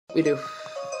We do.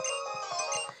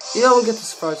 You know, we'll get to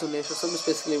Sapphire Zone later, so I'm just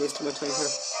basically wasting my time here.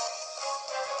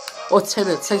 Oh, it's 10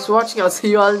 minutes. Thanks for watching. I'll see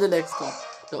you all in the next one.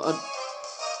 No,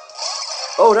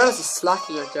 oh, that is a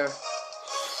slacking right there.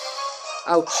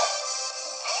 Ouch.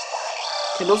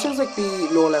 Can those things like be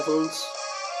low levels?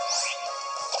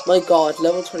 My god,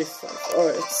 level 25.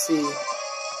 Alright, let's see.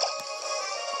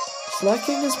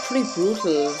 Slacking is pretty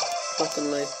brutal, not gonna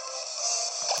lie.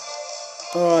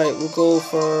 Alright, we'll go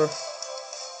for...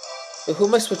 Wait, who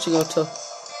am I switching out to?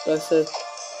 Did I say?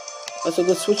 I think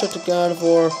we'll switch out to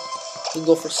Gardevoir and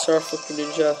go for Surf with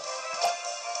Greninja.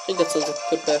 I think that sounds like a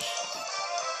good bet.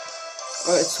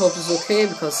 Alright, let's hope it's okay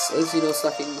because, as you know,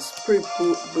 Slacking is a pretty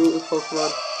brutal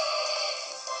Pokemon.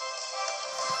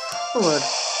 Come on.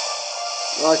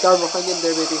 Alright, Gardevoir, hang in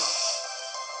there, baby.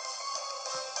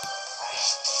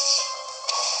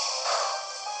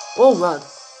 Oh, man.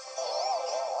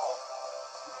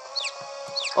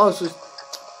 Oh, it's just...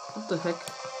 What the heck?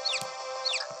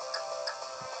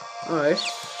 Alright.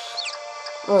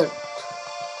 Alright.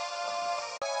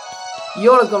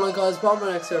 Yo, what's going on, guys?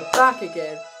 Brawlerman here, back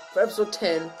again for episode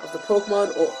 10 of the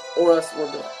Pokemon ORAS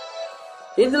Wonderlocke.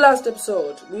 In the last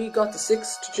episode, we got the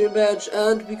 6th gym badge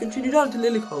and we continued on to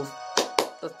Lily Cove.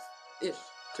 That's it,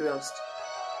 to be honest.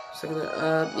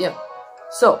 Yeah.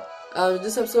 So, in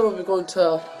this episode, we're going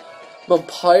to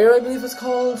Vampire, I believe it's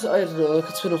called. I don't know,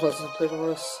 it's been a while since I played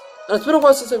ORAS. And it's been a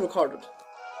while since I recorded.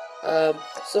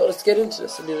 So let's get into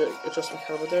this. I need to adjust my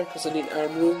camera there because I need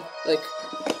arm room. Like,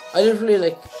 I didn't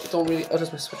really I'll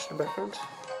just switch the background.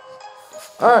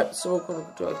 Alright, so we're gonna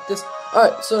do like this.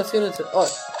 Alright, so let's get into it.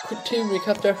 Alright, quick team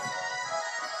recap there.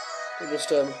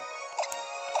 Just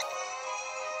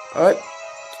alright.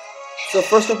 So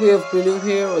first up we have Brilliant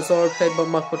here, as already played by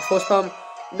Mac with Force Palm.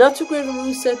 Not too great of a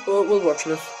reset, but we'll work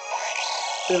on it.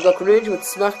 Then we've got Greninja with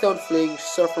Smackdown Fling,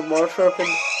 Surfer Water Sharpen,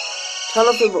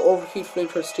 Talonflame with Overheat,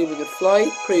 Flamethrower, Steaming and Fly.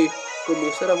 Pretty good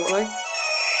moveset, I won't lie.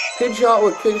 Pidgeot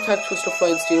with Quick Attack, Twister, Fly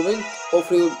and Steel Wing.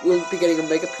 Hopefully we'll be getting a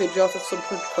Mega Pidgeot at some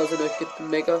point because I know I get the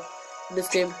Mega in this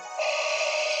game.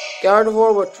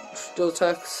 Gardevoir with dual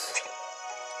attacks.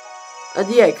 And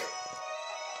the egg.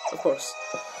 Of course.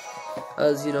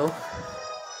 As you know.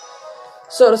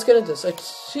 So let's get into this. I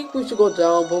think we should go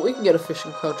down, but we can get a fish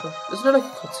encounter. Isn't there like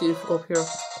a cutscene if we go up here?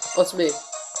 Oh, it's me. Do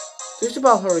we have to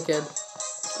battle her again?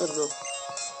 I don't know.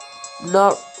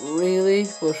 Not really,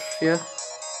 but yeah.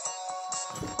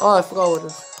 Oh, I forgot what it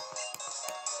is.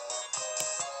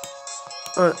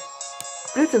 Alright.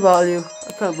 Do to value.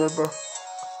 I can't remember.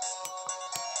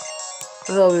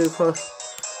 That'll be the first.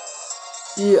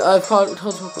 Yeah, I've caught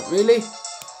tons of it. Really?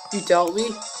 You doubt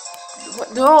me?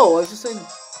 What? No, I was just saying.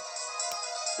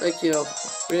 Like, you know,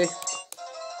 really?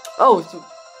 Oh, it's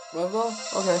Revol?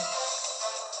 Okay.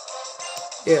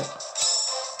 Yeah.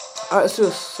 Alright, let's do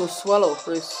this. So, Swallow,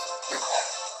 nice.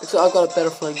 So, I've got a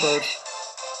better flying bird.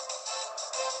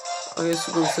 I guess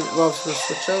we're going to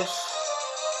switch out.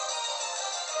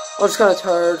 I'm just kind of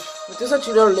tired. But this is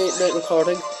actually another late night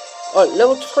recording. Alright,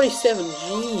 level 27,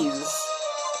 jeez.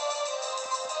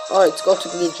 Alright, let's go to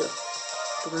Greninja.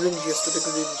 The Greninjas with the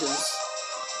Greninjas.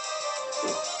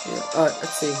 Yeah, alright,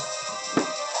 let's see.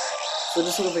 So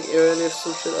this looks like area or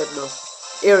some shit, I don't know.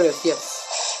 Areas, yes.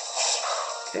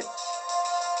 Okay.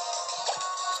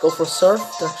 Let's go for Surf.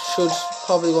 That should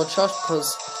probably one shot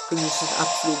because Greninja is an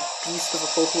absolute beast of a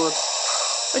Pokemon.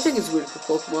 I think it's a really good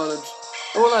Pokemon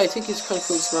and I think he's kind of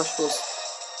cool in Smash Bros.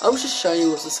 I wish his shiny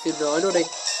was the skin though. I know they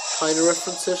kind of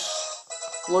reference it.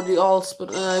 One of the alts,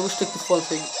 but I wish they could full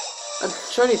thing. And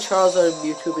shiny Charizard and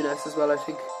Mewtwo would be nice as well, I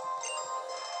think.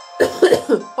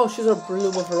 Oh, she's a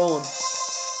Brilliant of her own.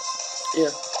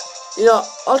 Yeah. You know,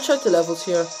 I'll check the levels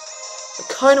here. I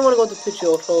kind of want to go to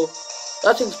Pidgeotto.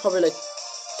 That thing's probably like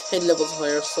 10 levels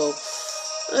higher, so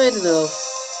I don't know.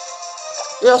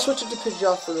 Yeah, I'll switch it to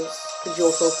Pidgeot for this.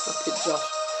 Pidgeotto, not Pidgeot.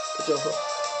 Pidgeotto.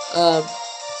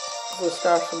 We'll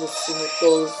start from this, see how it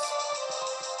goes.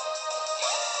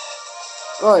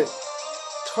 Right.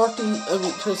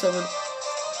 27.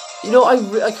 You know,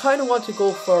 I kind of want to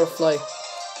go for a Fly.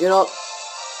 You know,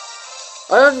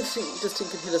 I don't think this thing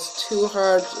can hit us too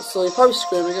hard, so you're probably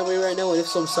screaming at me right now, and if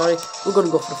so, I'm sorry. We're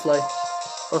gonna go for the Fly.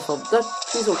 Or fun. That,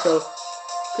 please don't kill.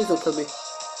 Please don't kill me.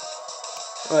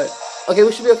 Alright. Okay,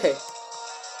 we should be okay.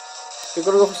 We're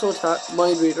gonna go for some attack.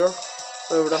 Mind Reader.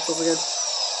 Whatever that was again.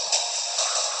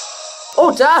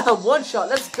 Oh, damn! One shot!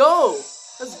 Let's go!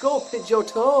 Let's go,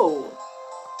 Pidgeotto!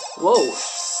 Whoa.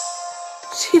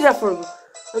 See that for...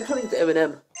 I'm turning to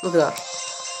Eminem. Look at that.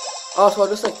 Also, I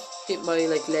just like hit my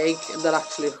leg, and that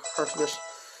actually hurt a bit.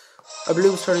 I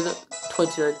believe it's turning at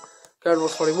 29. Garden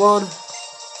was 41.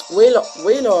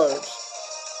 Waylord.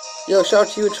 Yo, shout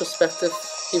out to you, Introspective.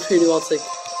 He really wants like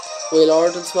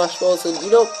Wailord and Smash Bros. And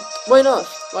you know, why not?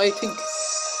 I think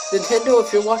Nintendo,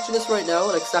 if you're watching this right now,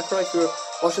 like Sakurai, if you're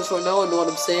watching this right now and know what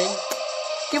I'm saying,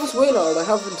 give us Wailord. I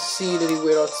haven't seen any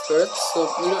Wailord spirits, so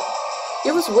you know,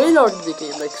 give us Wailord in the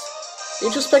game. Like,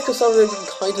 Introspective's already been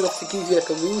kind enough to give you like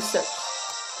a moveset.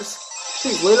 Just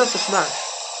please, Wailord for Smash.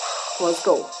 Come on, let's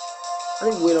go. I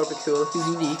think Wailord would be cool. He's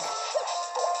unique.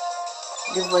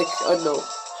 Give him like, I don't know,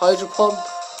 Hydro Pump.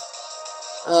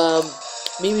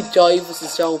 Maybe Dive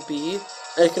versus down B,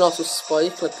 and it can also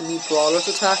spike like the new Brawler's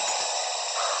attack.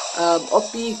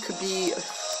 Up B could be.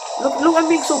 Look, I'm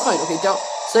being so kind. Okay, down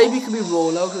side B could be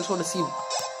Rollout. I just want to see him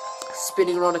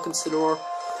spinning around like Incineroar.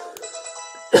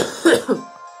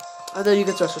 And then you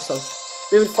get dress yourself.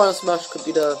 Maybe the final smash could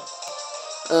be the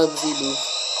Z move,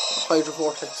 Hydro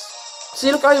Vortex.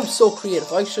 See, look, I am so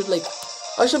creative. I should be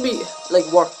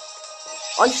like work.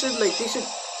 I should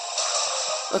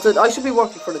be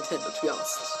working for Nintendo, to be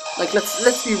honest. Like,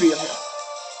 let's be real here.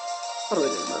 What do I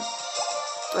do, man?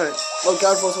 Alright, well,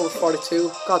 Gardevoir's over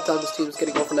 42. God damn, this team is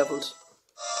getting over levels.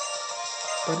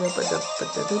 I've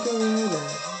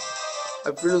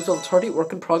realized over 30,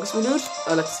 work in progress minute.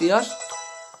 I like to see that.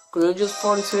 Greninja's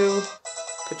 42.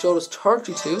 Pidgeotto's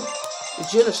 32.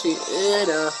 Agility,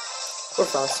 nah. We're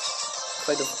fast.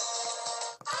 Kind of.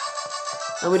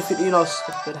 And we defeat Enos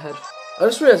a bit ahead. I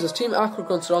just realised this team Aqua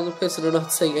Grunts are on the place and they're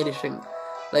not saying anything.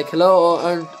 Like, hello,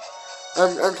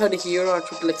 I'm trying to hear, aren't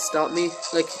trying to like stop me.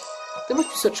 Like, they must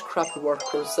be such crappy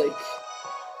workers. Like,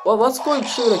 well, what's going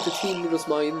through like the team leaders'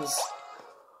 minds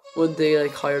when they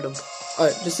like hire them?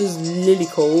 Alright, this is Lily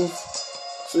Cove,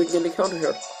 so we can get an encounter here.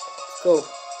 Let's go.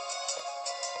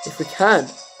 If we can.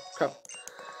 Crap.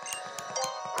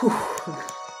 Whew.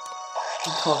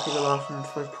 I'm talking a lot and my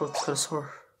throat's kind of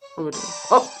sore. What am I doing?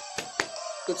 Oh!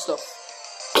 Good stuff.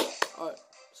 Alright,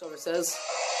 so it says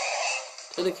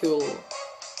Tentacool.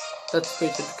 That's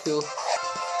pretty Tentacool.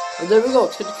 And there we go,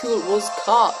 Tentacool was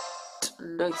caught.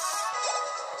 Nice.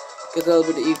 Get a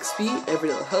little bit of EXP, every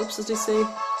little helps, as they say.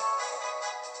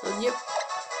 And yep.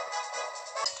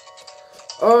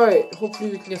 Alright, hopefully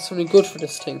we can get something good for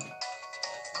this thing.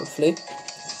 Hopefully.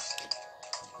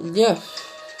 And yeah,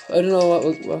 I don't know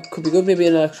what could be good, maybe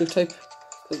an electric type.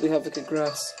 Because we have like a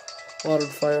grass, water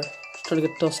and fire. Just trying to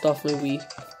get dust off my Wii.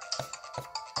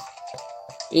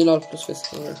 Plus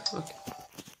physical here. Okay.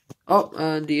 Oh,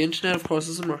 and the internet of course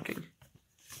isn't working.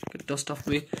 Get dust off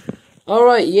me.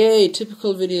 Alright, yay,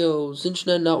 typical videos.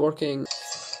 Internet not working.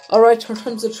 Alright, third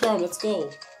time's the charm, let's go.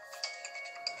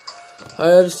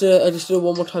 I just did it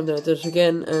one more time, then I did it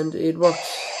again, and it worked.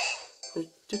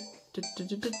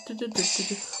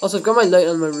 Also, I've got my light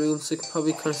on my room, so you can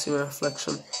probably kind of see my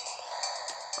reflection.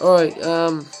 Alright,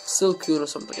 Silcoon or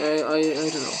something, I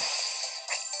don't know.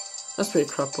 That's pretty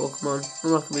crap Pokemon.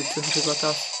 I'm not gonna be too happy about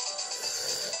that.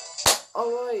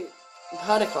 Alright,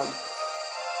 Panicon.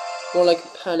 More like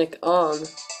Panic On.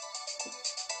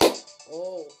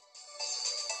 Oh.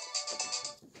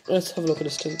 Let's have a look at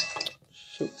this thing.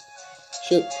 Shoot.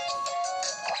 Shoot.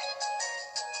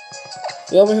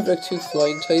 We only have like 2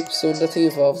 flying types, so when that thing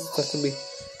evolves, that can be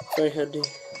very handy.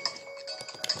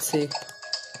 Let's see.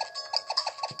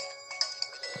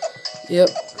 Yep.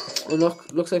 Well,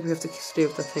 looks like we have to stay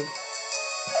with that thing.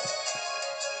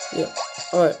 Yep.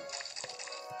 Alright.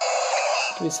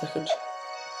 Give me a second.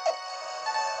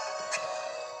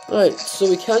 Alright, so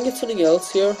we can get something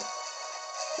else here.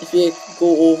 If you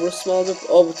go over a small bit.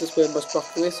 Oh, but this way I must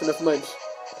block the way, so never mind.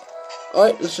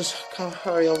 Alright, let's just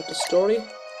carry on with the story.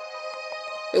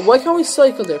 Hey, why can't we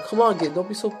cycle there? Come on, game, don't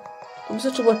be such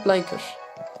a wet blanket.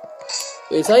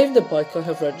 Wait, is that even the bike I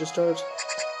have registered?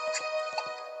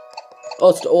 Oh,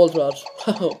 it's the old rod.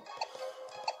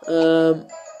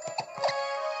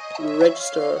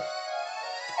 Register.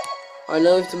 I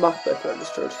know if the Mac bike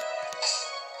registered.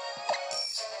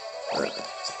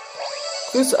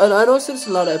 And I know I've said this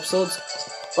in a lot of episodes,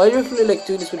 but I don't really like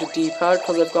doing this with the D-pad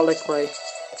because I've got like my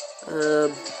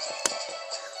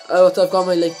I've got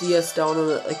my like DS down on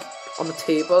it, like on the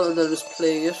table, and then I'm just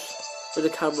playing it with the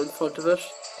camera in front of it.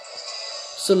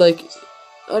 So like,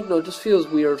 I don't know, it just feels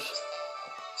weird.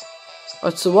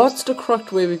 Alright, so what's the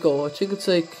correct way we go? I think it's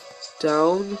like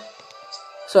down.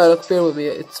 Sorry, look, bear with me.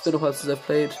 It's been a while since I've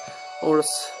played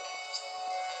ORAS.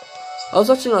 I was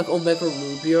watching like Omega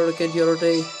Ruby again the other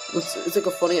day. It's like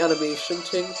a funny animation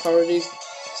thing, parody,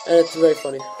 and it's very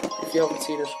funny. If you haven't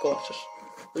seen it, go watch it.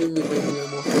 Let me move my video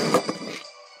more.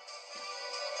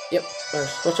 Yep, right.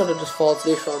 Watch out, it just falls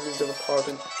later on in the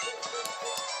recording.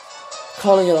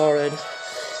 Calling it RN.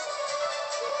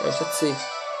 Right, let's see.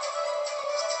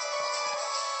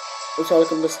 I'm sorry, I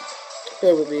can just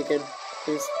bear with me again,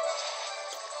 please.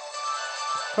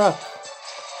 Crap.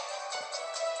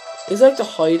 Is like the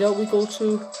hideout we go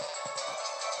to.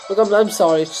 Look, I'm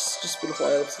sorry, it's just been a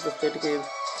while since I've played the game.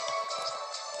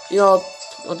 You know,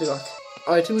 I'll be back.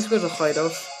 Alright, I think we should go to the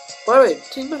hideout. By the way,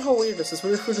 think about how weird this is.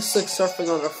 We're just like surfing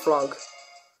on a frog.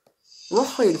 What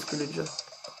height is Greninja?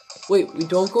 Wait, we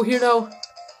don't go here now?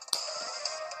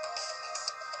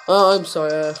 Oh, I'm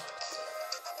sorry.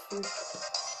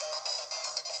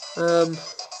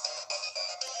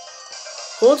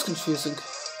 Oh, it's confusing.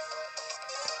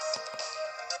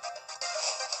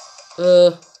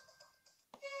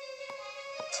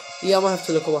 Yeah, I might have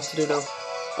to look at what to do now.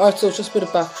 Alright, so it's just a bit of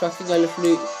backtracking. I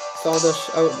literally found it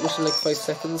out within like 5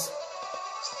 seconds.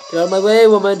 Get out of my way,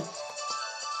 woman!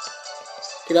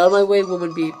 Get out of my way,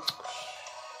 woman bee.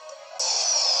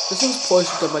 This thing's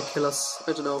poison that might kill us.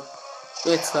 I don't know.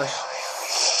 Wait, slash.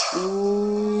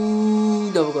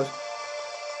 Ooh, no, we're good.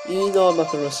 You know I'm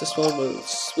not gonna risk this one. We'll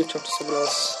switch up to someone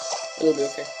else. It'll be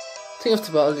okay. I think I have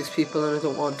to battle these people and I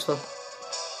don't want to.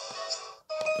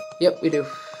 Yep, we do.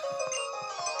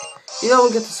 You know,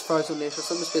 we'll get this far zone later,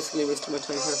 so I'm just basically wasting my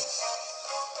time here.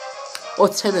 Oh,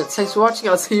 10 minutes. Thanks for watching.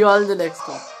 I'll see you all in the next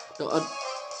one. No,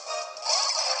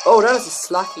 oh, that is a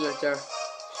slacking right there.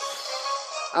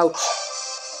 Ouch.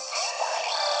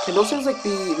 Can those things like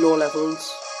be low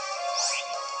levels?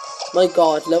 My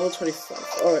god, level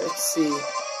 25. Alright, let's see.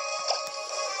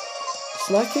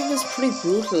 Slacking is pretty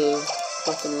brutal,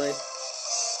 not gonna lie.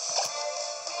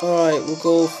 Alright, we'll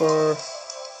go for...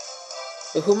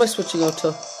 Wait, who am I switching out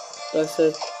to? Did I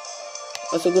say?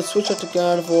 I think we'll switch out to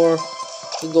Gardevoir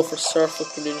and go for Surf with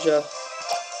Greninja.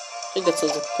 I think that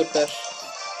sounds like a good bet.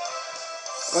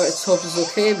 Alright, let's hope this is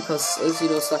okay because, as you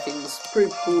know, Slacking is a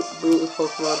pretty brutal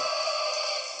Pokemon.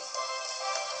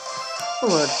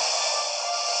 Come on.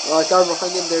 Alright, Gardevoir,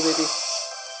 hang in there, baby.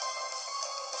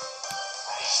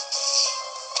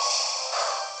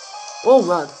 Oh,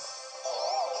 man.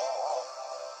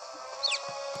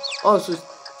 Oh, it's just...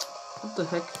 What the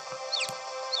heck?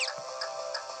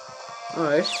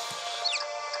 Alright.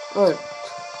 Alright.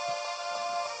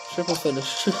 Triple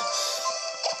finish.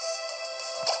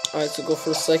 Alright, so go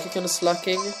for Psychic and a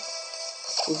Slacking.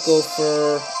 We'll go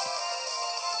for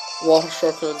Water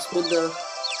Shark and Spin there.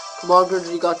 Come on,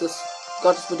 Greninja, you got this. You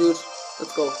got this, my dude.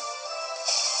 Let's go.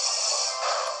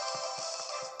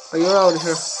 Oh, you're out of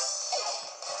here.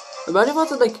 Imagine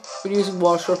what like when using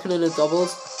Water Shark and it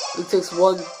doubles. It takes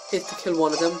 1 hit to kill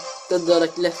one of them. Then the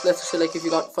like let's say like if you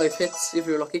got 5 hits, if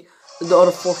you're lucky, then the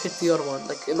other 4 hit the other one.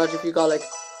 Like imagine if you got like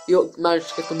you managed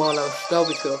to get them all out. That would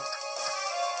be cool.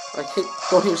 Like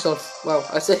don't hit yourself. Wow,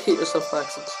 I said hit yourself by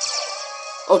accident.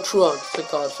 Oh, true on. Thank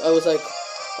God. I was like,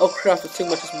 oh crap, this thing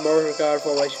might just murder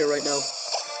Gardevoir right here, right now.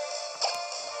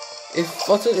 If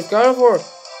Gardevoir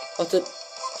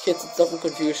hits itself in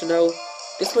confusion now,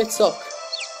 this might suck.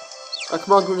 Alright,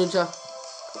 come on, Greninja.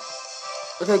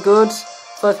 Okay, good.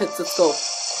 5 hits, let's go.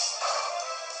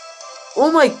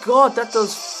 Oh my god, that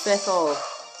does feck all.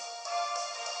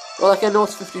 Well, like I know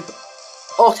it's 50.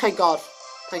 Oh, thank God.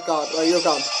 Thank God. Right, you're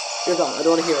gone. You're gone. I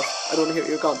don't want to hear it. I don't want to hear it.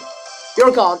 You're gone.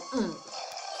 You're gone.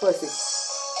 Spicy.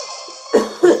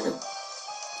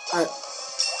 Alright.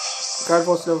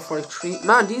 Gardevoir's level 43.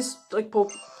 Man, these like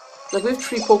we have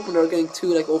 3 Pokemon that are getting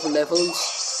 2 like over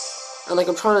levels, and like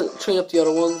I'm trying to train up the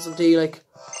other ones, and they like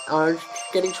aren't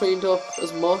getting trained up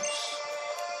as much.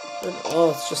 And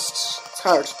oh, it's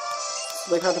hard. It's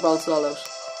like hard to balance it all out.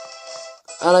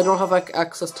 And I don't have like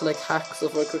access to like hacks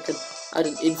of where I can add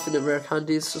in infinite rare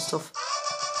candies and stuff.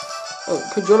 Oh,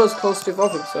 Pidgeotto's close to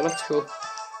evolving, so that's cool.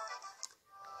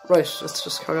 Right, let's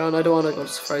just carry on. I don't want to go to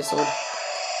Surprise Zone.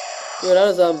 Yeah, that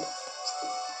is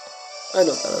I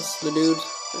know what that is. The nude.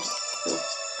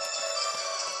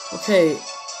 Okay.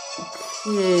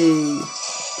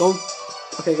 Don't.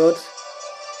 Okay, good.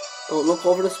 Don't look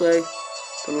over this way.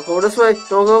 Don't look over this way.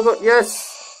 Don't go. Yes.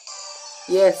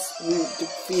 Yes, we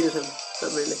defeated him.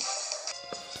 Not really.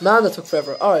 Man, that took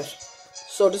forever. Alright.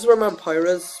 So this is where Vampire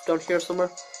is, down here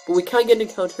somewhere. But we can't get an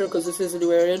encounter here because this is a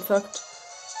new area, in fact.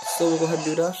 So we'll go ahead and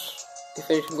do that. If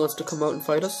anything wants to come out and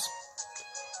fight us.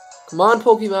 Come on,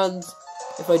 Pokemon.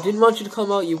 If I didn't want you to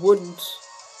come out, you wouldn't.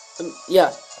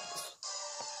 Yeah.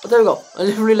 But there we go. I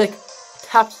literally like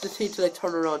tapped the T to like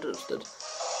turn around instead.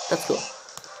 That's cool.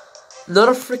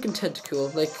 Another freaking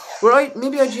Tentacool. Like, we're right.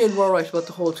 Maybe IGN were right about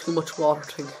the whole too much water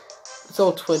thing. It's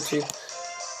all 20.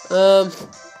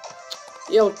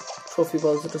 Yeah, we'll trophy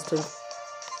balls at this thing.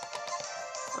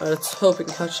 Let's hope we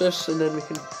can catch it, and then we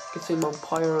can get some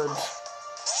Vampire, and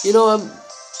you know,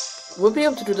 we'll be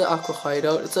able to do the Aqua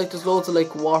Hideout. It's like there's loads of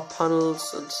like warp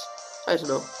panels, and I don't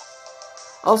know.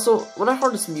 Also, when I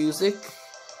heard this music,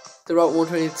 the Route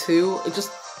 122, it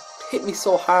just hit me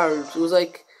so hard. It was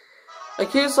like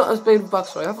Like, here's a bit of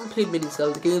backstory. I haven't played many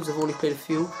Zelda games, I've only played a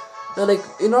few. Now, like,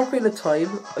 in Ocarina of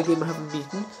Time, a game I haven't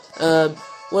beaten,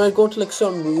 when I go to, like,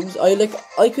 certain rooms, I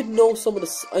knew some of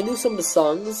the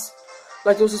songs.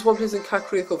 Like, there was this one place in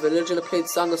Kakariko Village, and I played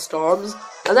Song of Storms,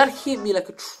 and that hit me like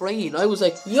a train. I was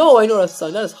like, yo, I know that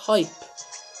song, that is hype.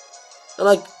 And,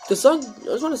 like, the song, I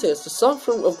just want to say this, the song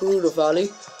of Gerudo Valley,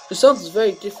 the song is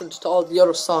very different to all the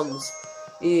other songs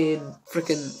in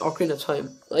freaking Ocarina of Time.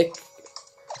 Like,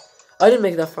 I didn't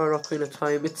make it that far in Ocarina of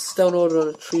Time. It's downloaded on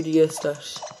a 3DS that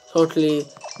currently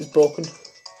is broken.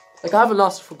 Like, I haven't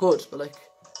lost it for good, but, like,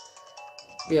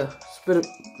 yeah, it's a bit of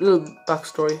little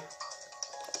backstory.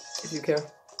 If you care.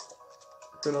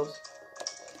 Who knows?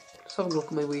 Just have a look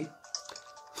at my Wii.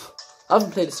 I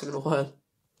haven't played this thing in a while.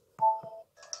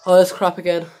 Oh, that's crap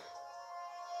again.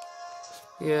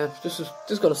 Yeah, this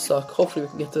is gonna suck. Hopefully we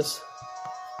can get this.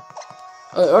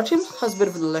 Our team has a bit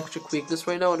of an electric weakness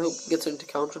right now, and I hope we can get something to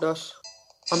counter that.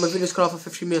 My video's cut off for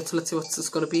 15 minutes, so let's see what this is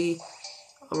gonna be.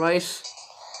 Alright.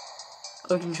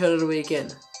 I can try it away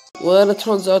again. Well, it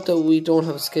turns out that we don't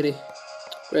have a skitty.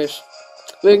 Great.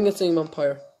 We can get something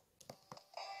vampire.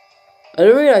 I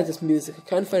don't really like this music. I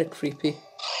kind of find it creepy.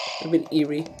 A bit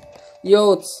eerie.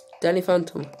 Yo, it's Danny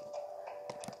Phantom.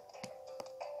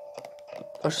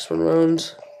 I'll just run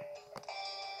around.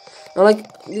 And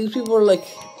like, these people are like,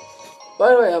 by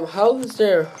the way, how is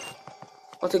there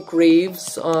lots of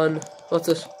graves on, what's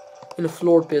it, in a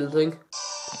floored building?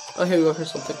 Oh, here we go,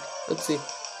 here's something. Let's see.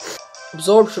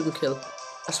 Absorb shouldn't kill.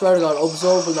 I swear to God,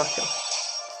 absorb will not kill.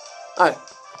 Alright.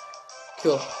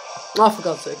 Cool. Oh, for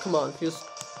God's sake, come on. Just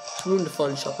ruined the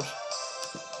fun, shop it.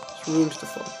 Just ruined the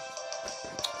fun.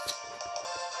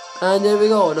 And there we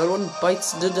go, another one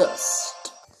bites the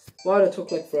dust. Wow, that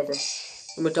took like forever.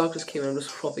 And my dog just came in, I'm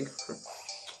just cropping her.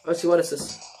 Let's see, what is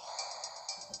this?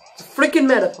 It's a freaking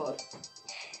Metapod.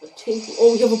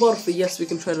 Oh, we have a butterfly, yes, we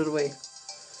can trade it away.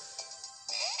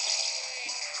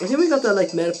 I think we got that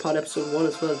like Metapod episode 1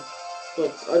 as well.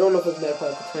 But I don't know if it was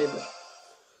Metapod at the time, but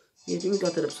yeah, I think we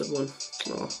got that episode 1.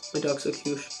 Oh, my dog's so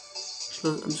cute.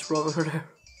 I'm just rubbing her there.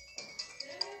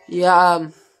 Yeah,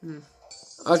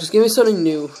 just give me something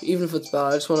new, even if it's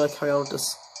bad. I just want to carry on with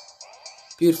this.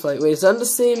 Beautiful. Wait, is that in the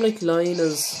same like line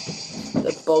as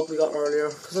that bug we got earlier?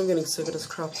 Because I'm getting sick of this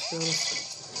crap, to be honest.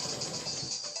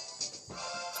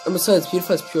 And besides,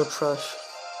 Beautiful is pure trash.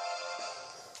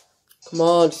 Come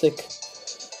on, it's like,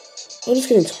 I'm just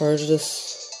getting tired of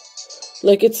this.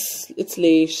 Like, it's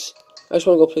late. I just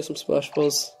want to go play some Smash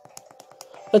Bros.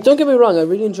 Like, don't get me wrong, I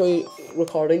really enjoy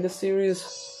recording this series,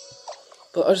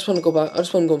 but I just want to go back. I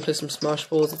just want to go and play some Smash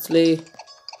Bros. It's late.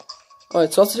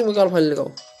 Alright, so that's the thing we got a while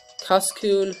ago.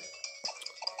 Cascoon,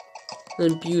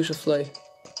 and then Beautifly.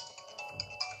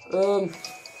 I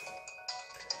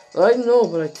don't know,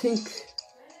 but I think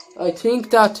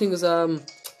that thing is I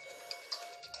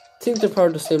think they're part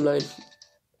of the same line.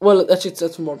 Well, actually,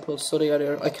 that's more Pulse, so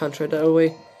I can't trade that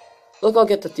away. Look, I'll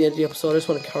get at the end of the episode. I just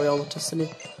want to carry on with this, and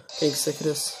getting sick of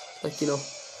this. Like, you know,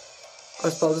 I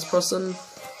spell this person.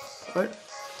 Alright.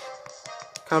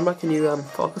 Camera, can you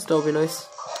focus? That would be nice.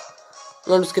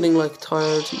 And I'm just getting like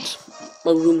tired, and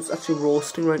my room's actually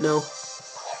roasting right now.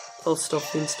 All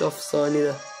stuffy and stuff, so I need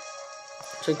to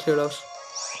try and clear it out.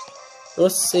 Now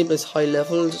let's save this high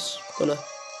level. Just gonna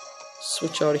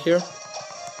switch out of here.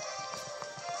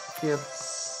 Yeah.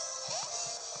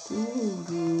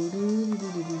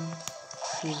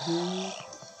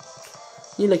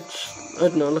 You like, I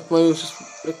don't know, like my room's just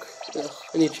like, yeah,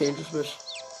 I need to change this a bit.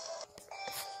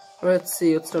 Alright, let's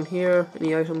see what's down here.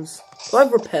 Any items? Do I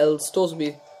have repels? Those would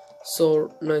be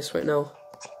so nice right now.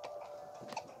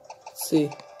 Let's see.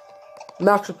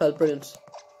 Max repel, brilliant.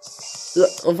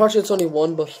 Unfortunately, it's only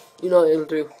one, but you know it'll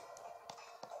do.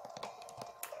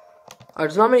 Alright,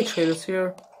 there's not many trainers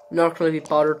here. I'm not gonna be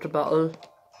bothered to battle.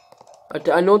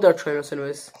 I know they're trainers,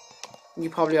 anyways. You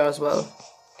probably are as well.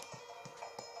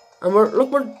 And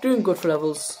we're doing good for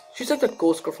levels. She's like that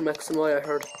ghost girl from X and Y, I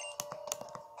heard.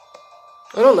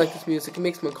 I don't like this music, it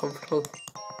makes me uncomfortable.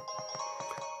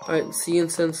 Alright, sea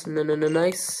incense,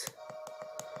 nice.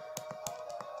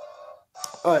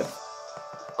 Alright.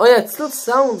 Oh yeah, it still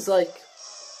sounds like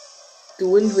the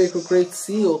Wind Waker Great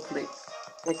Sea opening.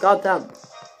 Like, goddamn.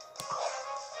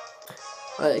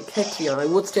 Alright, Kekleon, I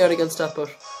would stay out against that, but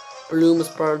Bloom is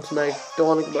burned and I don't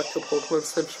want to go back to a Pokemon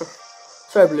Center.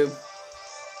 Sorry, Bloom.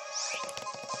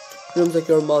 Bloom's like,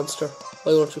 you're a monster.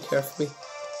 Why don't you care for me?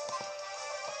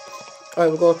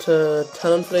 Alright, we'll go to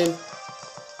Talonflame.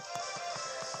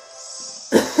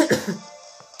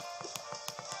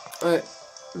 Alright,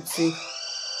 let's see.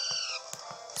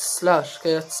 Slash,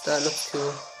 okay, that's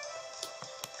cool.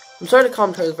 I'm sorry the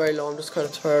commentary is very low, I'm just kind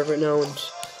of tired right now,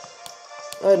 and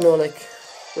I don't know, like,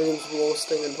 Williams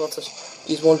roasting and what's it,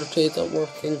 these Wonder Trades aren't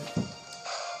working.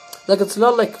 Like, it's a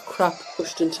lot like crap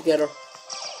pushed in together.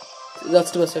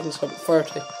 That's the best I can describe it. Fire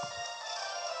type.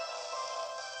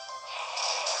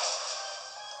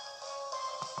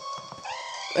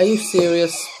 Are you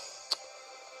serious?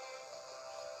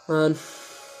 Man.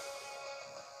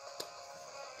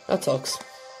 That sucks.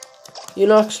 You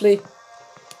know, actually,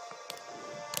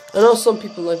 I know some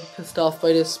people might be pissed off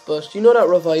by this, but you know that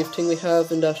revive thing we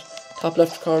have in that top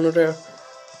left corner there?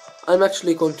 I'm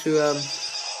actually going to,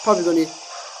 probably going to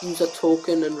use that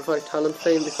token and revive Talent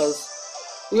Flame because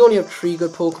we only have 3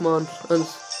 good Pokemon and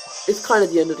it's kind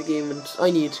of the end of the game and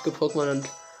I need good Pokemon and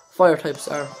fire types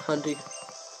are handy.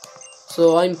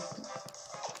 So I'm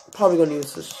probably going to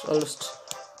use this. I'll just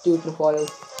do it in a while.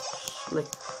 Like,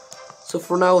 so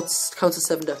for now it counts as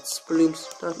 7 deaths. Brilliant.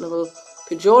 That level.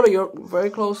 Pidgeotto, you're very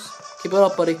close. Keep it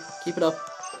up, buddy. Keep it up.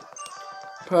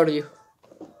 Proud of you.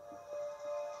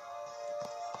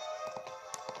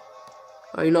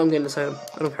 Oh, you know I'm getting this item.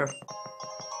 I don't care.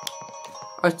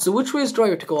 Alright, so which way is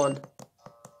Dryer to go on?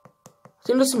 I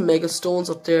think there's some Mega Stones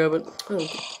up there, but I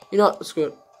don't, you know what? Screw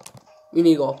it. We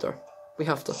need to go up there. We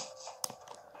have to.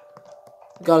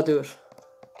 Gotta do it.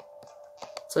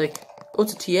 It's like, oh,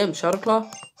 it's a TM. Shadow Claw?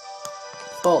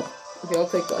 Fall. Okay, I'll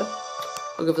take that.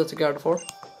 I'll give that to Gardevoir.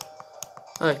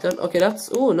 I like that. Okay, that's,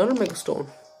 oh, another Mega Stone.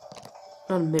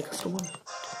 Not a Mega Stone.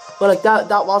 Well, like,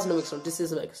 that wasn't a Mega Stone. This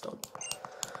is a Mega Stone.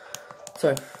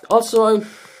 Sorry. Also,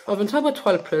 I've been talking about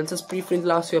Twilight Princess briefly in the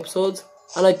last few episodes,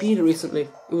 and I beat it recently.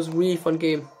 It was a really fun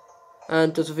game,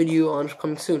 and there's a video on it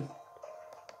coming soon.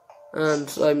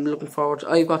 And I'm looking forward.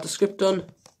 I got the script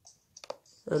done,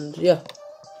 and yeah.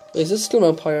 Is this still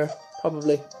Vampire?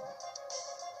 Probably.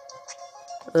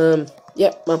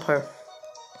 Yeah, Vampire.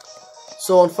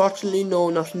 So unfortunately, no,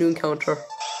 not a new encounter.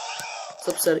 It's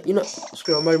upsetting. You know,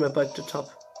 screw it, I'm riding my bike to the top.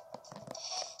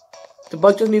 The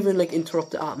bike doesn't even like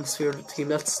interrupt the atmosphere of the team.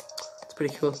 That's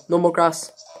pretty cool. No more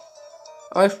grass.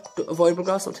 Alright, avoidable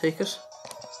grass, I'll take it.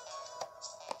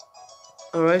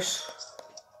 Alright.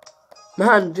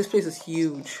 Man, this place is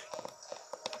huge.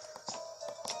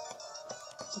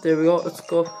 There we go, let's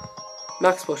go.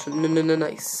 Max potion,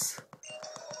 nice.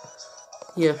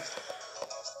 Yeah.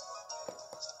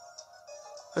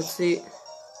 Let's see.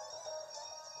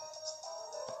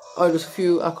 Oh, there's a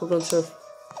few aqua grunts here.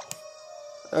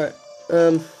 Alright,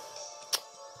 I'm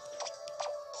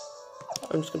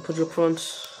just gonna put you up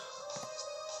front.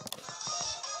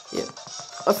 Yeah.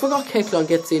 I forgot Kecleon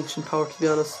gets the ancient power, to be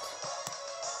honest.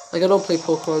 Like, I don't play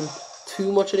Pokemon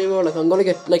too much anymore. Like, I'm gonna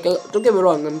get, like, don't get me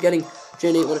wrong, I'm getting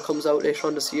Gen 8 when it comes out later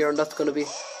on this year, and that's gonna be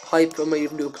hype. I might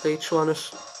even do a playthrough on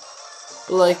it.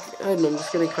 But, like, I don't know, I'm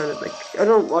just getting kind of, like, I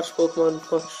don't watch Pokemon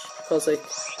much because, like,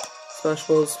 Smash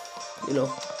Bros, you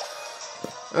know.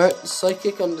 Alright,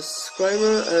 Psychic on the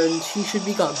Scrymer, and he should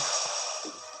be gone.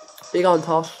 Be gone,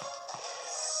 Tosh.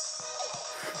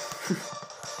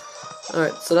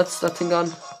 Alright, so that's that thing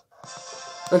gone.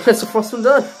 And that's the first one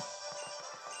done.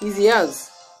 Easy as.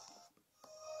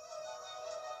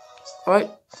 Alright,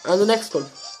 and the next one.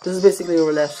 This is basically a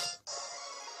roulette.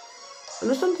 I'm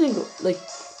just trying to think, like,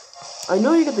 I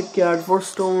know you get the Gardevoir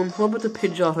Stone. What about the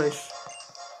Pidgeotto?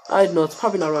 I don't know, it's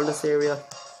probably not around this area.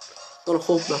 I'm gonna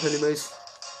hope not, anyways.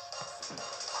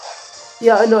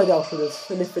 Yeah, I know I doubt it is.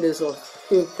 And if it is, well,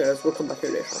 who cares? We'll come back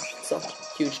here later. It's not a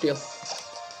huge deal.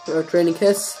 Alright, Training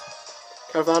Kiss.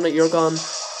 Carvanha, you're gone.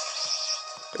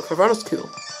 Yo, Carvanha's cool.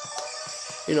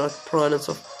 You know, Piranha and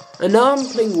stuff. And now I'm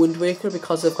playing Wind Waker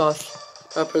because I've got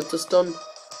Princess done.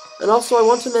 And also I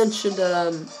want to mention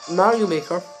that Mario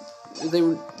Maker,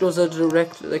 there was a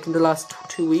direct, like in the last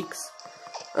 2 weeks.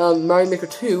 Mario Maker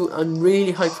 2, I'm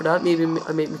really hyped for that. Maybe I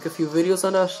might make a few videos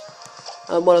on that.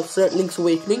 What else? Link's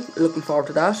Awakening, looking forward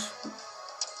to that.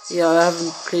 Yeah, I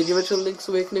haven't played the original Link's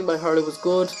Awakening, but I heard it was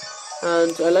good.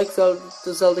 And I like the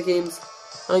Zelda games,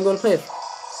 and I'm going to play it.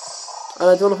 And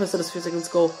I don't know if I said this a few seconds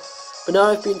ago, but now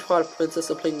I've been Twilight Princess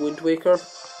and playing Wind Waker.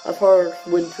 I've heard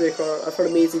Wind Waker, I've heard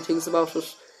amazing things about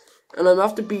it. And I'm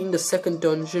after beating the second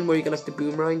dungeon where you get like the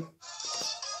boomerang.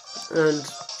 And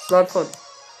it's a lot of fun.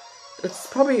 It's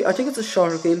probably, I think it's a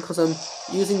shorter game because I'm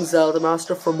using Zelda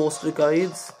Master for most of the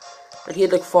guides. And he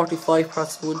had like 45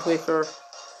 parts in Wind Waker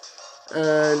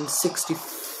and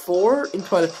 64 in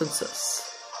Twilight Princess.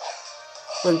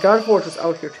 When Gardevoir is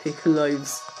out here taking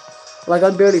lives. Like,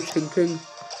 I'm barely thinking,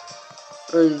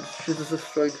 and she's just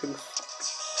destroying things.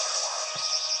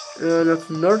 And that's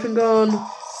another thing gone.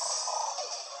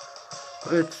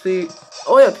 Let's see.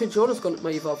 Oh yeah, Pidgeotto's gonna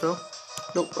might evolve now.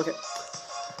 Nope, okay.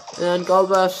 And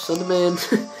Golbat on the main.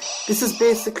 This is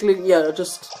basically, yeah,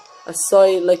 just a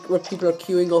side, like, where people are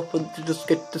queuing up and to just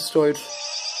get destroyed.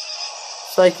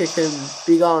 Psychic him.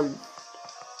 Be gone.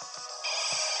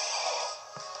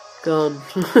 Gone.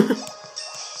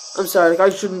 I'm sorry, like, I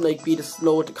shouldn't like be this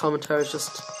low with the commentary. It's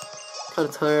just kind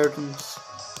of tired and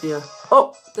yeah.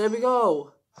 Oh, there we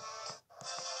go.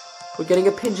 We're getting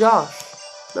a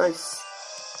Pidgeot. Nice.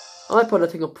 I might put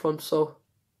that thing up front, so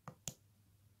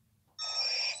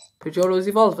Pidgeotto is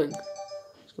evolving.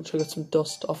 Just gonna try to get some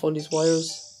dust off on these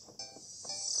wires.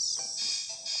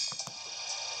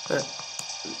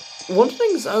 One of the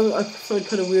things I find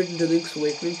kind of weird in the Link's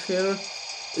Awakening trailer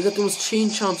is that there was Chain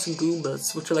Chomps and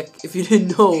Goombas, which are like, if you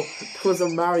didn't know, those are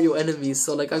Mario enemies.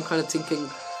 So like, I'm kind of thinking,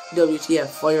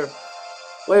 WTF,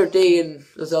 why are they in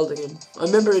a Zelda game? I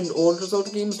remember in older Zelda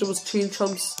games there was Chain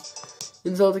Chomps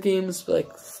in Zelda games, but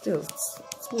like, still,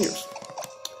 it's weird.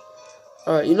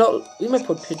 Alright, you know, we might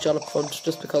put Pidgeot up front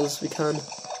just because we can.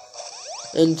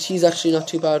 And he's actually not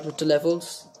too bad with the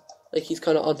levels. Like, he's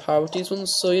kind of on par with these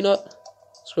ones, so you know what?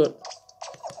 Screw it.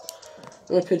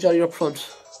 I'm gonna Pidgeot you up front.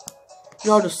 You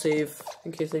know, I'll just save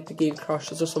in case like the game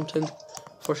crashes or something.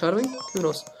 Foreshadowing? Who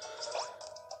knows?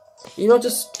 You know,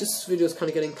 just this video is kind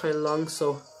of getting kind of long,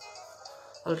 so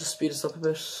I'll just speed this up a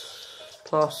bit.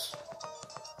 Plot.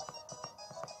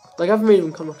 Like, I haven't really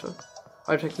even come up to.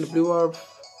 I'm taking the blue orb.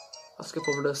 I'll skip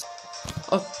over this.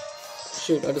 Oh,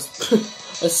 shoot! I just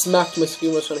I smacked my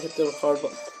screen when I was trying to hit the record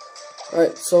button.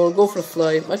 Alright, so we'll go for a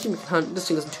fly. I think we can. This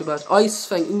thing isn't too bad. Ice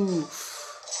Fang. Ooh,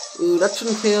 that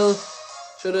shouldn't kill.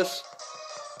 Should it?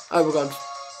 Alright, we're gone.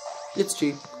 It's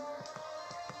G.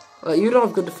 You don't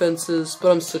have good defenses,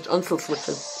 but I'm still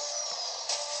switching.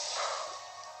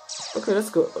 Okay, that's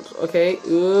good. Okay.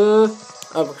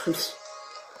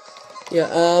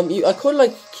 Yeah. I could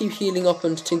like keep healing up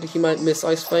and think that he might miss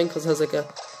Ice Fang because it has like a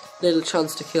little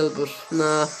chance to kill, but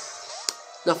nah,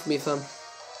 not for me, fam.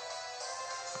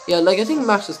 Yeah, like, I think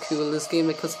Max is cool in this game,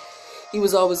 like, because he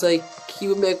was always like, he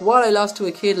would make what I lost to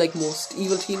a kid, like most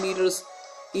evil team leaders.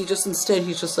 He's just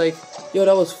like, yo,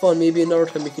 that was fun, maybe another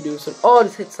time we could do something. Oh,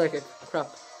 this hits like a crap.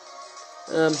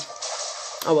 Oh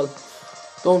well,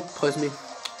 don't poison me.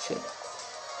 Shit.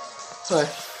 Alright,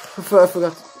 I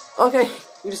forgot. Okay,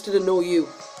 we just didn't know you.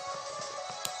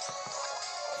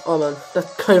 Oh man,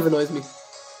 that kind of annoys me.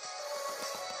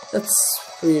 That's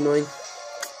really annoying.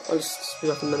 I'll just be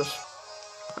back in a minute.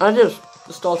 I did.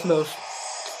 Just stalled him out.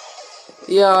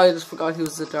 Yeah, I just forgot he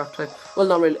was a dark type. Well,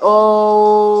 not really.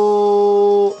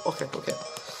 Oh, okay.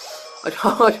 I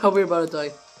thought we were about to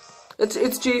die.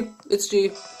 It's G. It's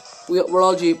G. We're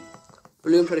all G.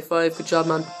 Balloon 25. Good job,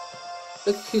 man.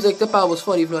 Look, he's like, that battle was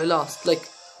fun even though I lost. Like,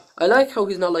 I like how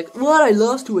he's not like, what, I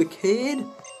lost to a kid?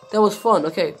 That was fun.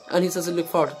 Okay, and he says I look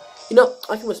forward. You know,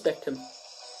 I can respect him.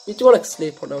 We do like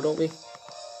Slayport now, don't we?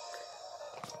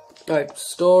 Alright,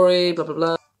 story, blah blah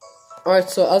blah. Alright,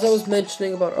 so as I was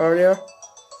mentioning about earlier,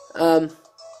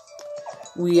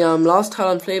 we lost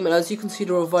Talonflame, and as you can see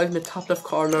the revive in the top left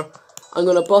corner, I'm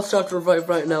gonna bust out the revive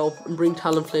right now and bring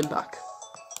Talonflame back.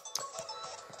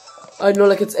 I know,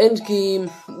 like, it's end game,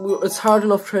 it's hard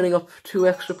enough training up 2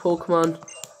 extra Pokemon,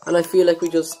 and I feel like we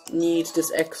just need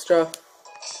this extra.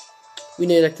 We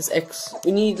need like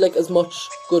we need like as much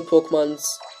good Pokemon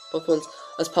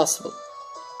as possible.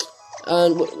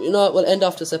 And you know what, we'll end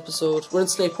off this episode. We're in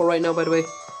Slayport right now, by the way,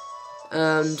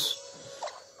 and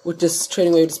with this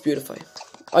training away with this Beautify.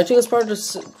 I think it's part of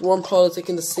this Wormpole is like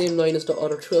in the same line as the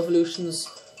other 2 evolutions.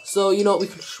 So you know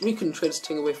we can trade this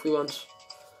thing away if we want.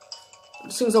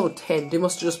 This thing's over 10. They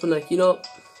must have just been like, you know,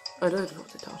 I don't know what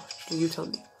they thought. Actually, you tell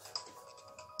me.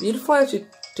 Beautify, I actually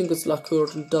think it's a lot cooler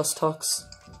than Dustox.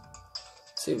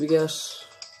 See what we get.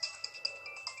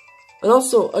 And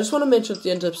also, I just want to mention at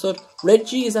the end of the episode,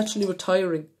 Reggie is actually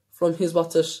retiring from his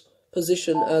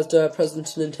position as the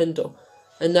president of Nintendo.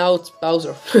 And now it's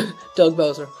Bowser. Doug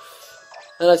Bowser.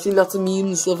 And I've seen lots of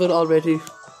memes of it already.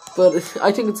 But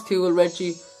I think it's cool.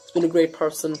 Reggie has been a great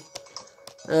person.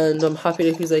 And I'm happy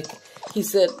that he's like, he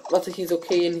said not that he's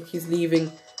okay and he's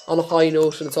leaving on a high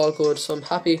note and it's all good. So I'm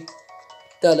happy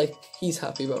that like he's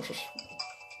happy about it.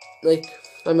 Like,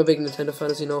 I'm a big Nintendo fan,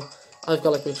 as you know. I've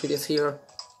got like my 3DS here.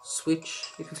 Switch,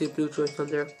 you can see the blue Joy-Con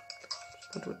there.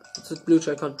 It's a blue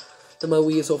Joy-Con. Then my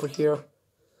Wii is over here.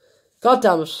 God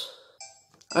damn it.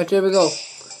 Alright, there we go.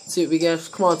 Let's see what we get.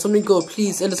 Come on, something good.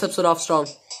 Please end this episode off strong.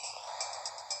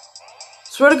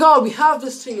 Swear to God, we have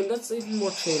this thing, and that's even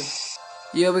more chain.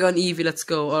 Yeah, we got an Eevee. Let's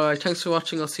go. Alright, thanks for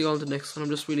watching. I'll see you all in the next one. I'm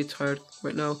just really tired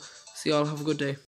right now. See you all. Have a good day.